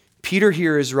 Peter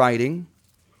here is writing.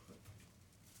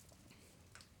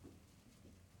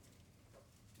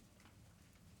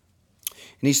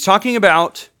 And he's talking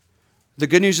about the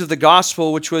good news of the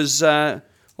gospel, which was, it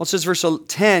says verse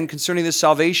 10, concerning this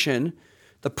salvation,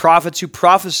 the prophets who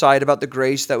prophesied about the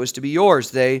grace that was to be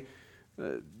yours. The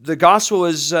gospel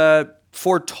was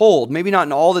foretold, maybe not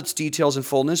in all its details and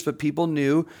fullness, but people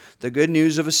knew the good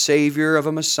news of a Savior, of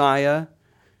a Messiah.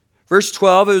 Verse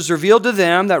 12, it was revealed to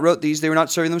them that wrote these, they were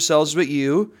not serving themselves but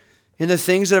you, in the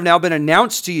things that have now been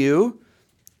announced to you,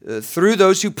 through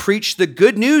those who preach the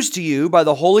good news to you by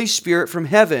the Holy Spirit from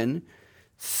heaven,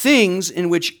 things in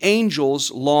which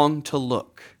angels long to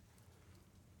look.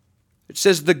 It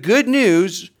says the good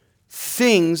news,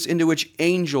 things into which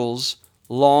angels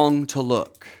long to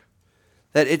look.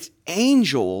 That it's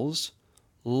angels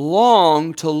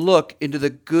long to look into the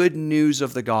good news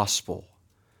of the gospel,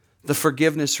 the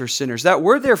forgiveness for sinners. That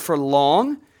word there for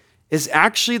long is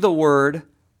actually the word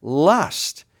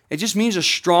lust. It just means a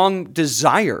strong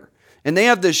desire. And they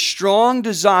have this strong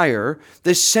desire,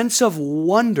 this sense of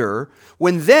wonder,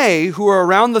 when they, who are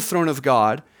around the throne of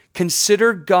God,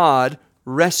 consider God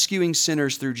rescuing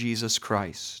sinners through Jesus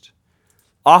Christ,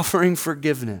 offering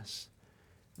forgiveness.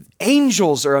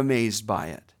 Angels are amazed by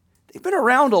it. They've been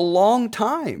around a long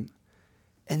time,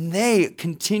 and they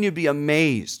continue to be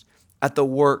amazed at the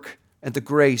work and the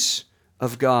grace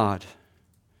of God.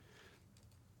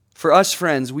 For us,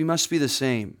 friends, we must be the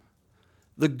same.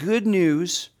 The good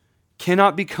news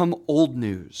cannot become old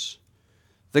news.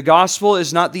 The gospel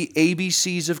is not the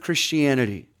ABCs of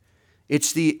Christianity.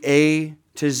 It's the A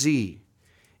to Z.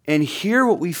 And here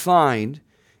what we find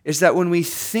is that when we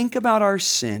think about our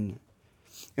sin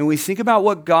and we think about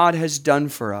what God has done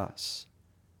for us,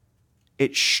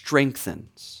 it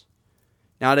strengthens.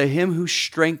 Now, to him who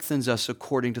strengthens us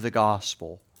according to the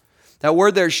gospel. That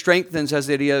word there, strengthens, has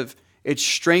the idea of it's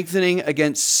strengthening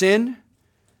against sin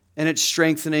and it's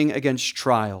strengthening against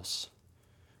trials.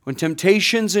 When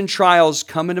temptations and trials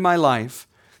come into my life,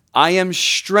 I am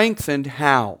strengthened.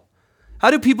 How? How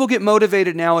do people get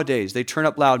motivated nowadays? They turn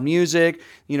up loud music,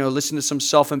 listen to some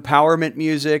self-empowerment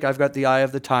music. I've got the eye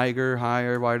of the tiger,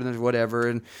 higher, wider than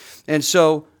whatever. And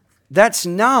so that's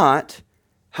not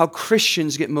how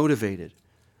Christians get motivated.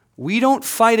 We don't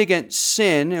fight against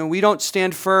sin and we don't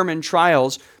stand firm in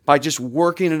trials by just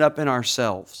working it up in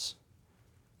ourselves.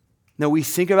 No, we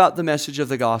think about the message of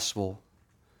the gospel.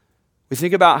 We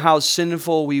think about how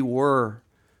sinful we were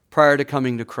prior to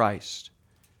coming to Christ.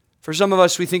 For some of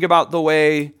us, we think about the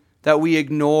way that we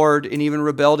ignored and even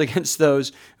rebelled against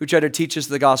those who tried to teach us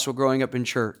the gospel growing up in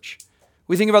church.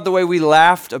 We think about the way we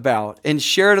laughed about and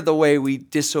shared the way we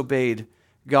disobeyed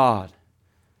God.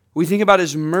 We think about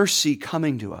his mercy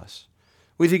coming to us.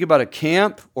 We think about a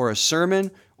camp or a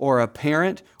sermon or a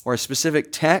parent or a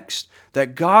specific text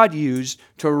that God used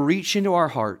to reach into our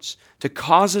hearts, to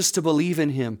cause us to believe in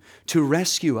him, to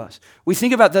rescue us. We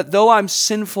think about that though I'm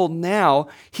sinful now,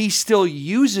 he still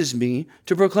uses me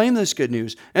to proclaim this good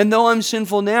news. And though I'm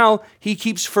sinful now, he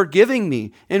keeps forgiving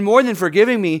me. And more than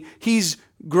forgiving me, he's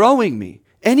growing me.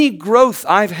 Any growth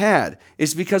I've had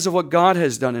is because of what God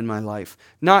has done in my life,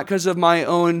 not because of my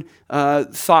own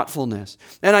thoughtfulness.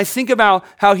 And I think about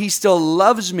how he still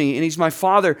loves me and he's my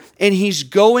Father and he's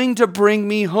going to bring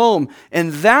me home.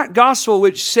 And that gospel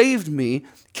which saved me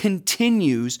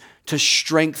continues to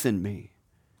strengthen me.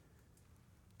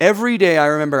 Every day I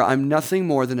remember I'm nothing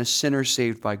more than a sinner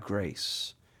saved by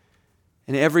grace.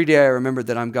 And every day I remember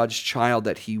that I'm God's child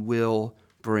that he will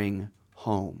bring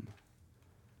home.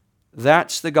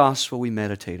 That's the gospel we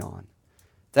meditate on.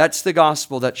 That's the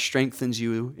gospel that strengthens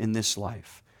you in this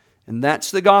life. And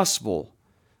that's the gospel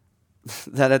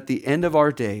that at the end of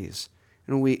our days,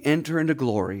 and when we enter into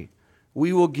glory,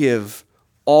 we will give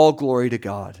all glory to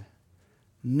God.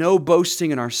 No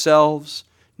boasting in ourselves,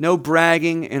 no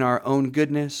bragging in our own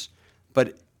goodness,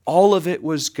 but all of it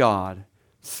was God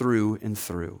through and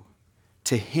through.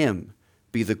 To Him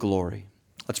be the glory.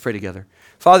 Let's pray together.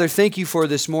 Father, thank you for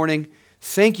this morning.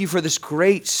 Thank you for this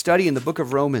great study in the book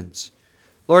of Romans.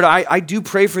 Lord, I do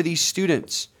pray for these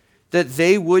students that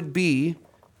they would be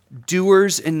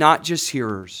doers and not just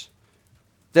hearers.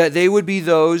 That they would be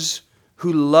those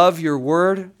who love your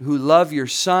word, who love your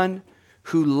Son,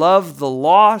 who love the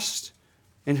lost,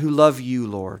 and who love you,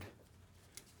 Lord.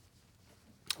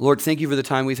 Lord, thank you for the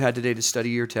time we've had today to study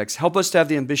your text. Help us to have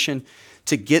the ambition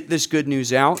to get this good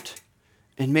news out,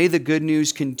 and may the good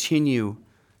news continue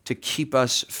to keep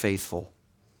us faithful.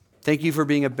 Thank you for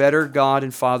being a better God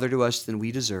and Father to us than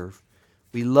we deserve.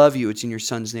 We love you. It's in your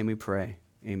Son's name we pray.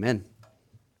 Amen.